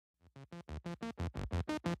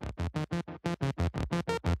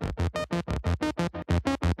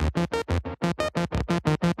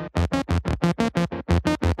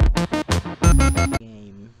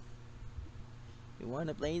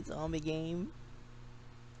wanna play a zombie game?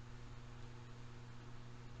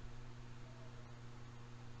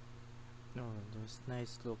 No, those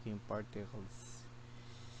nice looking particles.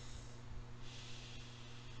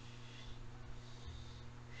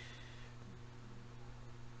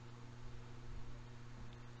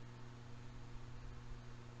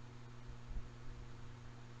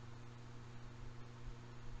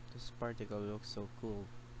 This particle looks so cool.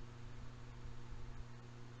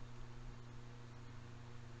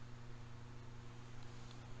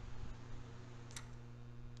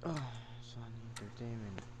 Oh, Sun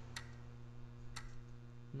Entertainment.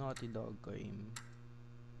 Naughty Dog game.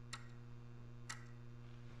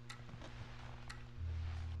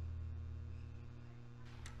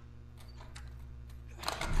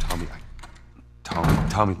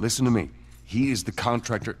 Tommy, listen to me. He is the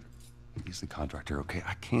contractor. He's the contractor, okay?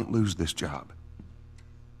 I can't lose this job.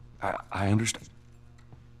 I understand.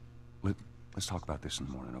 Let's talk about this in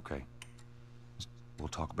the morning, okay? We'll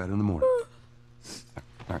talk about it in the morning.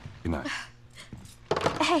 All right, good night.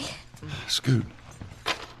 Hey. Scoot.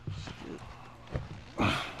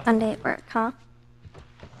 Monday at work, huh?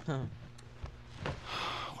 Huh.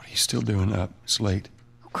 What are you still doing up? It's late.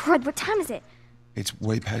 Oh, crud, what time is it? It's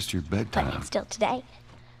way past your bedtime. But it's still today.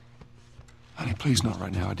 Honey, please not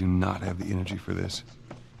right now. I do not have the energy for this.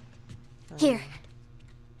 Here.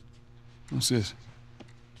 What's this?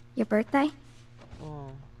 Your birthday?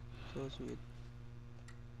 Oh, so sweet.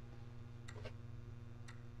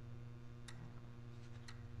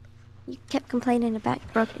 You kept complaining about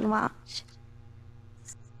your broken watch.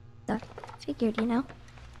 So, figured, you know.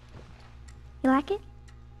 You like it?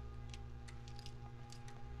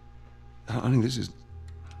 Honey, this is...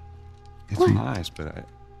 It's What? nice, but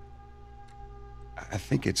I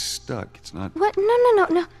think it's stuck. It's not... What?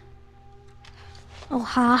 No. Oh,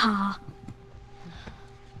 ha ha.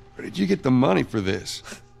 Where did you get the money for this?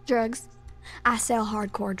 Drugs. I sell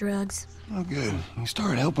hardcore drugs. Oh, good. You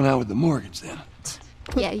started helping out with the mortgage then.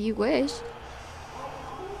 Yeah, you wish.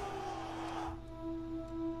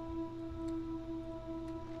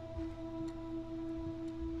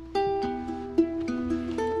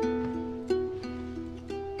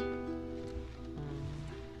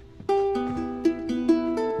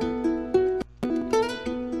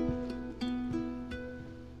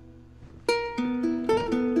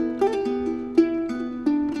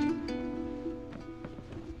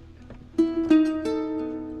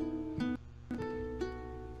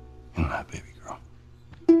 Good night, baby girl.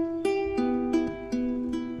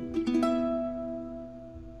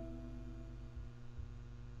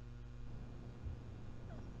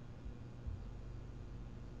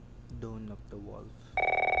 Dawn of the Wolf.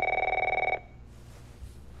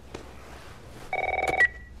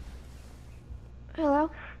 Hello?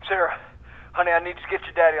 Sarah, honey, I need to get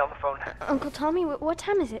your daddy on the phone. Uncle Tommy, what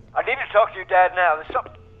time is it? I need to talk to your dad now. There's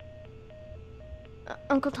something...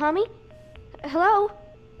 Uncle Tommy? Hello?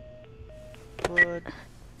 What?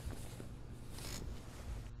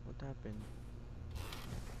 What happened?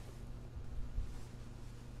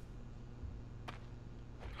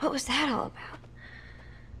 What was that all about?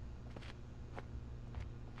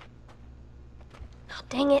 Oh,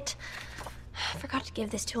 dang it. I forgot to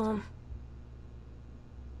give this to him.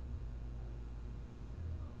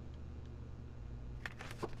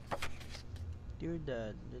 Dear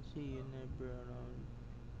Dad, let's see you never around.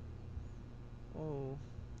 Oh.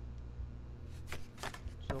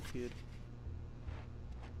 So cute.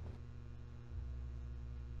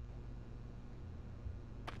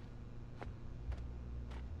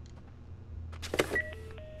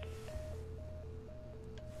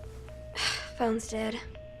 Phone's dead.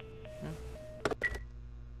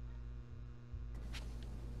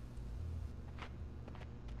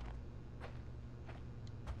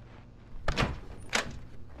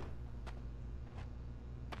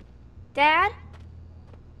 Dad?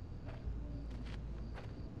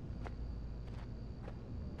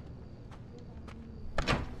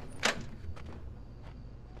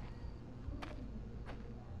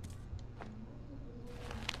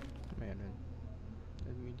 Meron.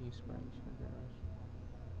 Admitting spikes na daras.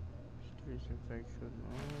 Stress infection.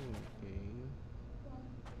 Oh, okay.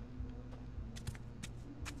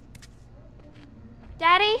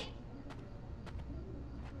 Daddy?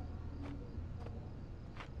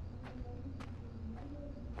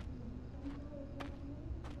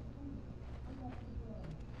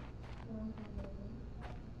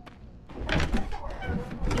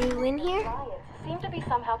 You in here? Riots seem to be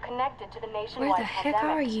somehow connected to the nationwide Where the heck pandemic.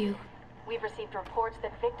 are you? We've received reports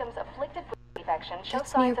that victims afflicted with infection show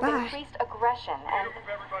That's signs nearby. of increased aggression and... Move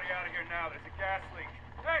everybody out of here now. There's a gas leak.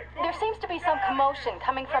 There seems to be some commotion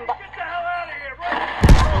coming from Get the hell out of here,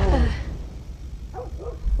 bro!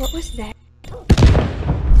 What was that?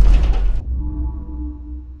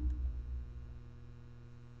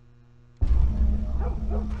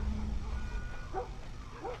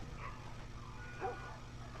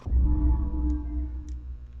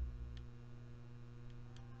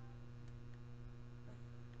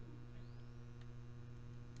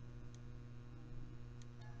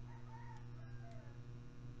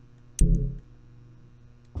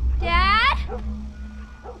 Dad?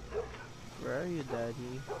 Where are you,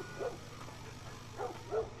 Daddy?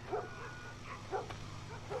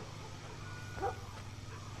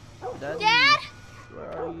 Daddy? Dad?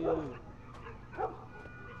 Where are you?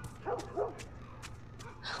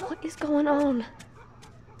 What is going on?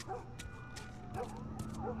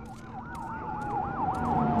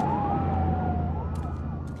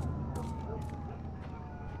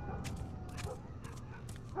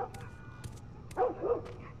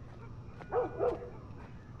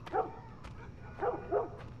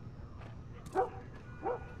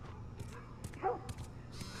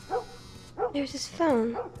 There's his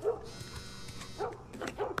phone.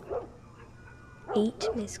 8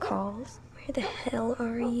 missed calls. Where the hell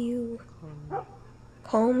are you?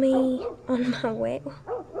 Call me on my way.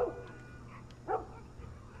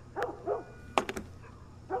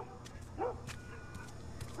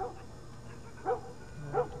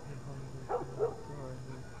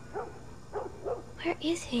 Where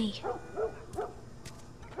is he?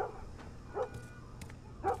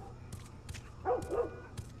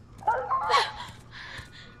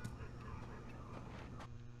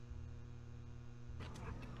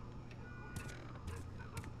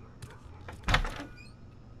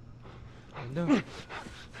 No.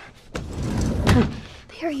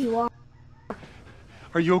 There you are.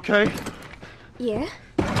 Are you okay? Yeah?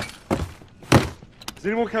 Does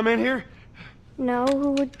anyone come in here? No,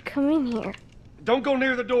 who would come in here? Don't go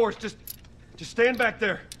near the doors. Just stand back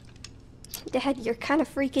there. Dad, you're kind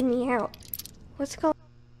of freaking me out. What's going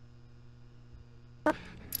on?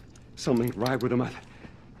 Something ain't right with them. I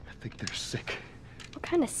think they're sick. What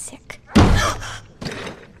kind of sick?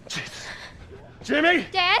 Jesus. Jimmy!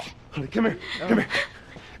 Dad? Honey, come here. Come here.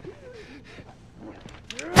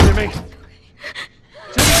 Jimmy!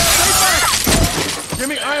 Jimmy, stay back!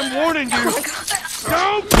 Jimmy, I am warning you!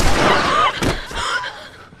 Don't!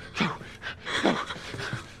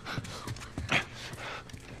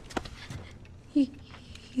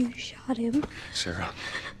 You shot him. Sarah,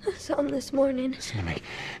 I saw him this morning. listen to me.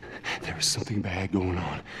 There is something bad going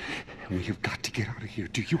on. And we have got to get out of here.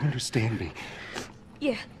 Do you understand me?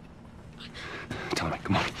 Yeah. Tommy,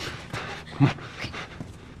 come on. Come on.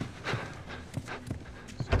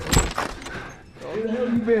 Where the hell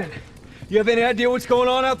you been? You have any idea what's going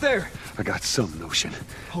on out there? I got some notion.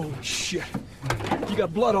 Holy shit. You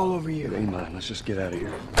got blood all over It you. ain't mine. Let's just get out of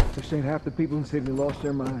here. This ain't half the people in the city lost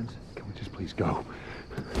their minds. Can we just please go?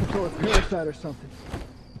 Some sort of parasite or something.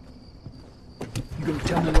 You gonna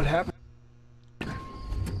tell me what happened?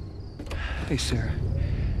 Hey, Sarah.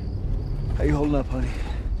 How you holding up, honey?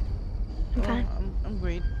 I'm fine. I'm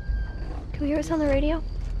great. Can we hear what's on the radio?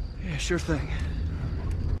 Yeah, sure thing.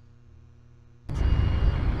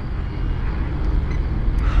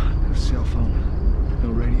 No cell phone. No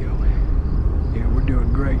radio. Yeah, we're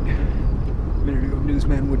doing great. A minute ago,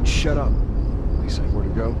 newsman wouldn't shut up. They say where to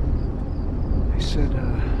go? They said,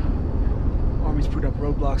 Army's put up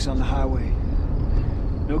roadblocks on the highway.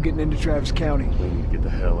 No getting into Travis County. We need to get the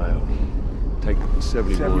hell out. Take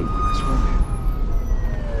 71. That's one.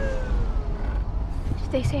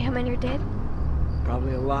 Did they say how many are dead?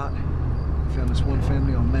 Probably a lot. Found this one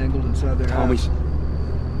family all mangled inside their Tommy's. house.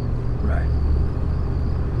 Right.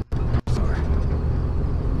 Sorry.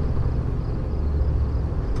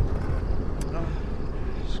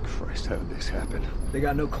 Jesus Christ, how did this happen? They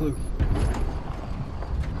got no clue.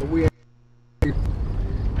 But we ain't.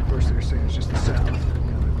 First they're saying it's just the south. Now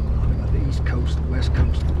they're going on about the east coast, the west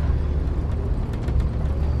coast.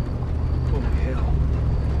 Holy hell.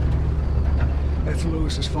 That's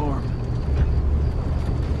Lewis's farm.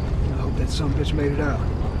 I hope that sumbitch made it out.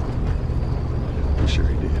 I'm sure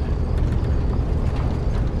he did.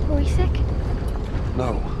 Were we sick?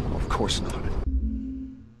 No, of course not.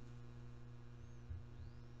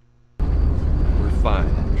 We're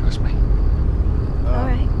fine, trust me.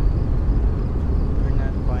 Alright. We're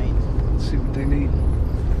not fine. Let's see what they need.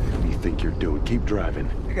 What do you think you're doing? Keep driving.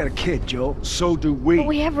 I got a kid, Joel. So do we. But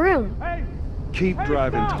we have room. Keep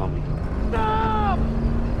driving, Tommy. Stop!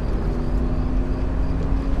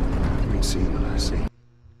 You ain't seen what I see.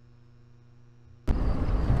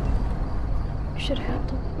 Should have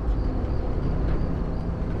helped him.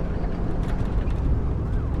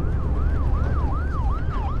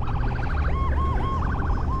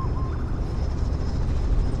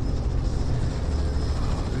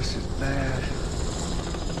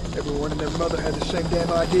 Warren and their mother had the same damn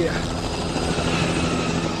idea.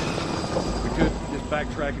 We could just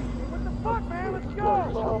backtracking. What the fuck, man? Let's go!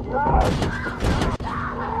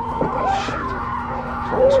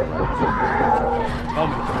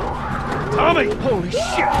 Tommy! Holy shit!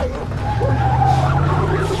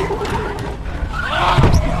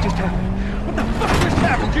 Just happened. What the fuck just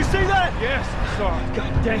happened? Did you see that? Yes, I saw it.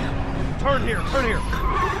 God damn. Turn here, turn here.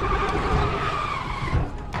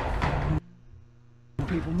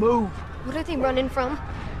 People move. What are they running from?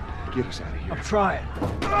 Get us out of here. I'm trying.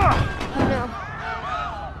 Oh no.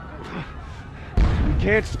 We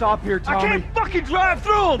can't stop here, Tommy. I can't fucking drive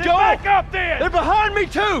through them, Then Joel! back up then! They're behind me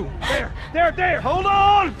too! There! Hold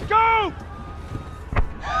on! Go!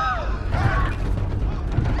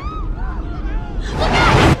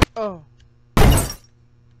 Oh.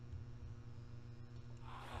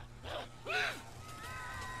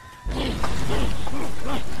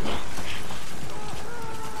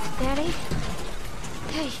 Daddy?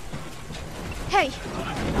 Hey. Hey!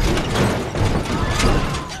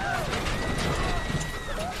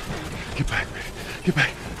 Get back. Get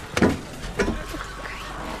back.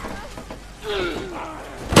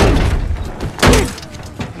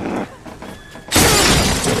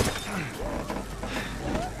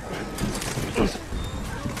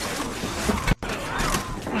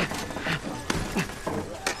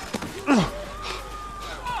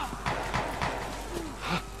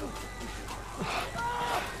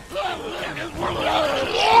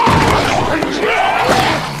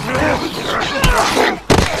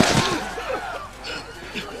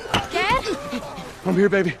 Dad? I'm here,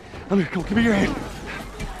 baby. I'm here. Come on, give me your hand.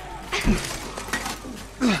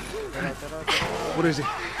 What is it?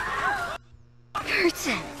 Hurts.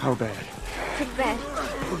 How bad? Pretty bad.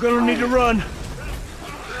 We're gonna need to run.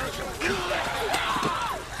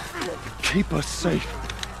 Keep us safe.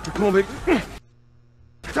 Come on, baby.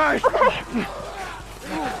 Tight.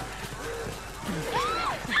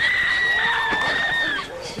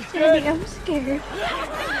 Daddy, I'm scared.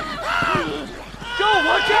 Joel,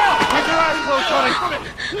 watch out! Keep your eyes closed, Tommy.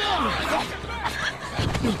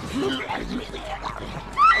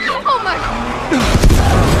 Oh my!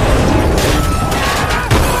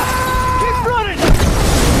 Keep running!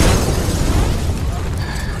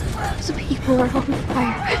 Those people are on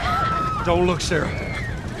fire. Don't look, Sarah.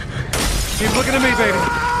 Keep looking at me, baby.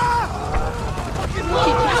 Did you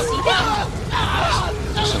see that?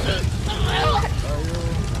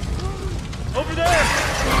 Over there!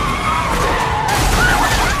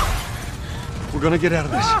 We're gonna get out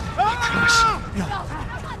of this. I promise.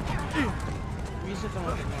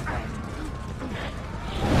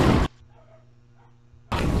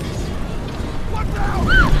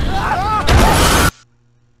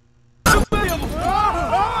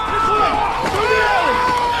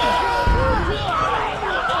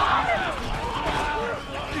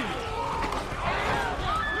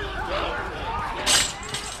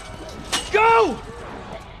 Go!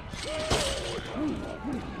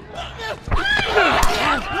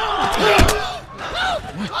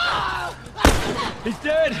 He's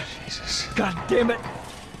dead! Jesus. God damn it!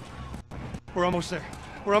 We're almost there.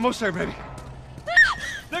 We're almost there, baby.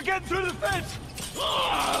 They're getting through the fence!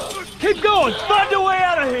 Keep going! Find a way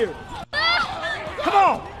out of here! Come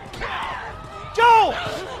on! Joel!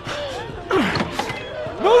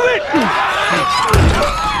 Move it!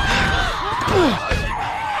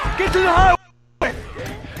 Get to the highway!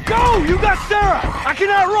 Go! You got Sarah! I can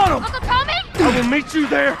outrun him! Uncle Tommy? I will meet you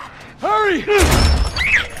there! Hurry!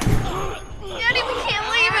 Daddy, we can't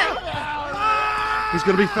leave him! He's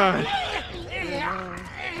gonna be fine.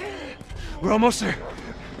 We're almost there.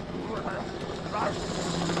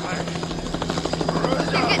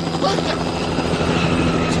 They're getting closer!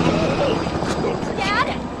 Dad?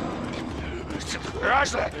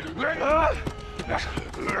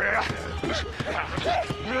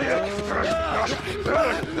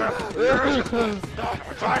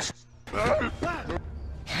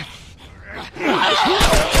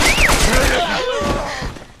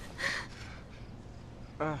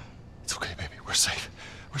 It's okay, baby. We're safe.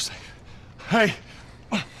 We're safe. Hey,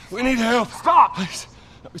 we need help. Stop! Please.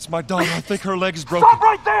 It's my daughter. I think her leg is broken. Stop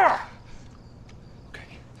right there!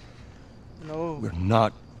 Okay. No. We're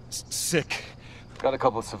not sick. Got a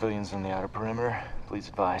couple of civilians in the outer perimeter. Please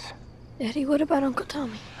advise. Daddy, what about Uncle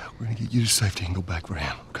Tommy? We're gonna get you to safety and go back for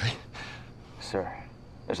him, okay? Sir,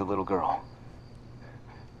 there's a little girl.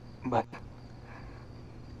 But...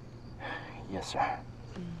 Yes, sir.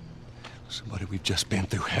 Somebody, we've just been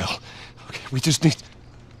through hell. Okay, we just need...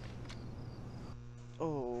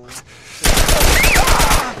 Oh.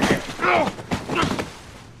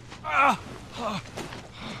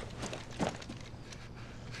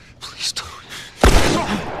 Please.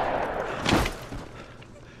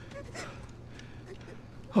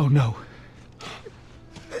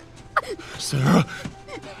 Sarah.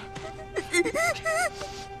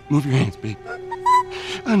 Move your hands, baby.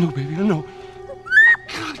 I know, baby, I know.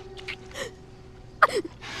 God.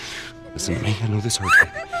 Listen to me, I know this hurts.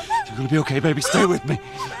 You're gonna be okay, baby. Stay with me.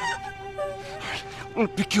 I'm gonna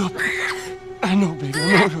pick you up. I know, baby,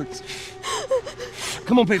 I know it hurts.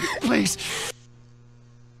 Come on, baby, please.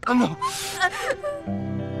 I know.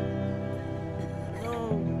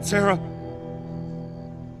 No, Sarah.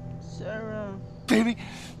 Sarah. Baby.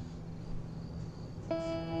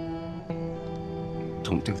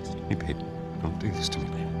 Don't do this to me, baby. Don't do this to me,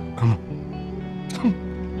 baby. Come on.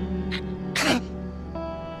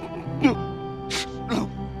 No. No.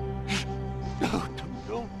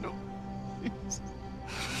 No, no. Please.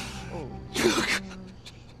 Oh,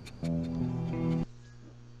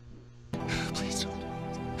 Please don't.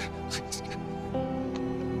 Please.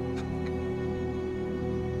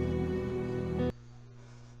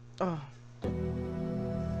 oh.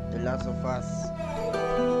 The Last of Us.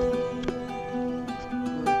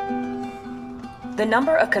 The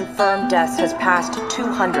number of confirmed deaths has passed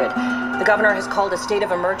 200. The governor has called a state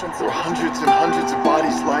of emergency. There are hundreds and hundreds of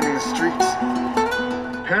bodies lining the streets.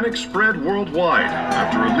 Panic spread worldwide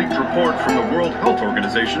after a leaked report from the World Health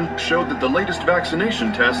Organization showed that the latest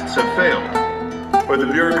vaccination tests have failed. With the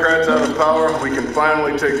bureaucrats out of power, we can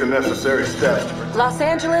finally take the necessary steps. Los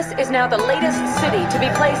Angeles is now the latest city to be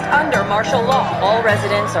placed under martial law. All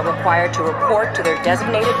residents are required to report to their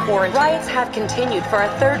designated quarantine. Riots have continued for a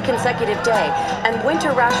third consecutive day, and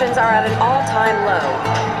winter rations are at an all-time low.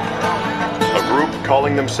 A group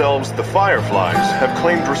calling themselves the Fireflies have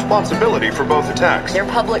claimed responsibility for both attacks. Their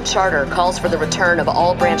public charter calls for the return of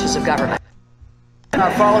all branches of government. And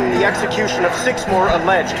are following the execution of 6 more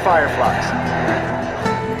alleged Fireflies.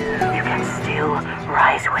 You can still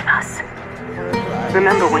rise with us.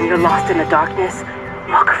 Remember, when you're lost in the darkness,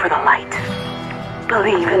 look for the light.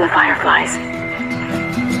 Believe in the Fireflies.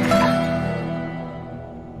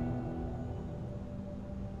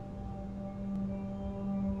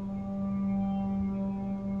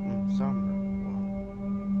 Summer.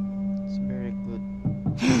 Wow. It's very good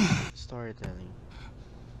storytelling.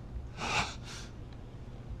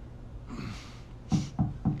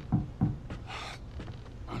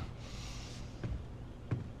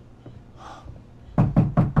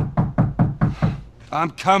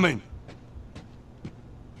 I'm coming.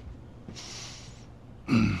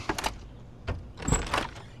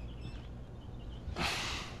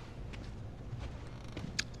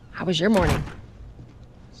 How was your morning?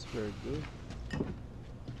 It's very good.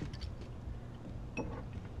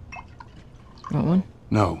 Want one?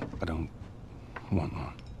 No, I don't want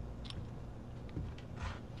one.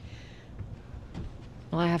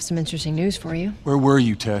 Well, I have some interesting news for you. Where were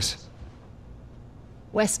you, Tess?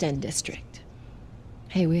 West End District.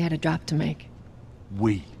 Hey, we had a drop to make.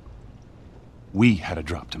 We had a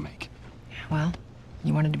drop to make. Well,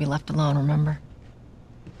 you wanted to be left alone, remember?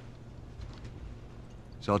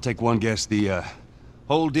 So I'll take one guess. The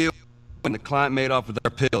whole deal when the client made off with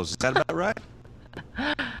our pills. Is that about right?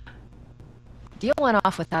 Deal went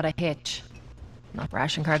off without a hitch. Enough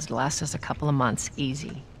ration cards to last us a couple of months,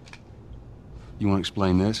 easy. You want to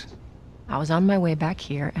explain this? I was on my way back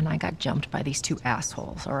here, and I got jumped by these 2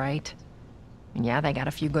 assholes, all right? And yeah, they got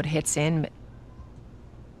a few good hits in, but...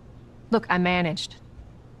 Look, I managed.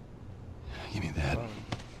 Give me that.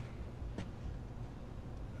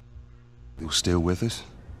 They were still with us?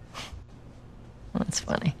 That's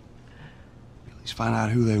funny. At least find out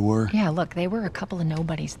who they were. Yeah, look, they were a couple of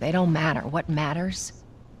nobodies. They don't matter. What matters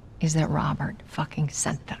is that Robert fucking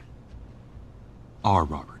sent them. Our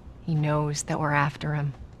Robert. He knows that we're after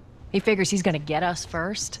him. He figures he's gonna get us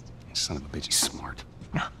first. Son of a bitch, he's smart.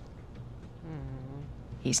 No.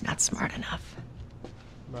 He's not smart enough.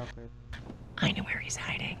 Bakit? I know where he's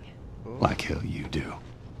hiding. Like hell you do.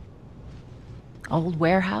 Old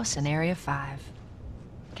warehouse in Area 5.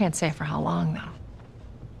 Can't say for how long, though.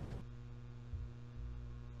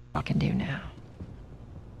 I can do now.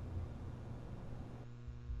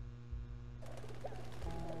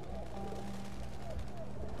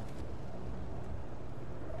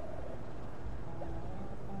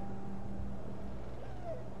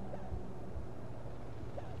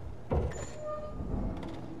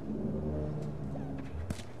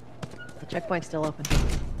 The checkpoint's still open.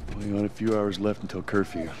 Only got a few hours left until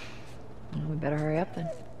curfew. Well, we better hurry up then.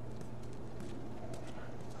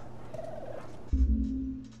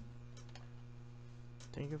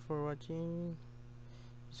 Thank you for watching.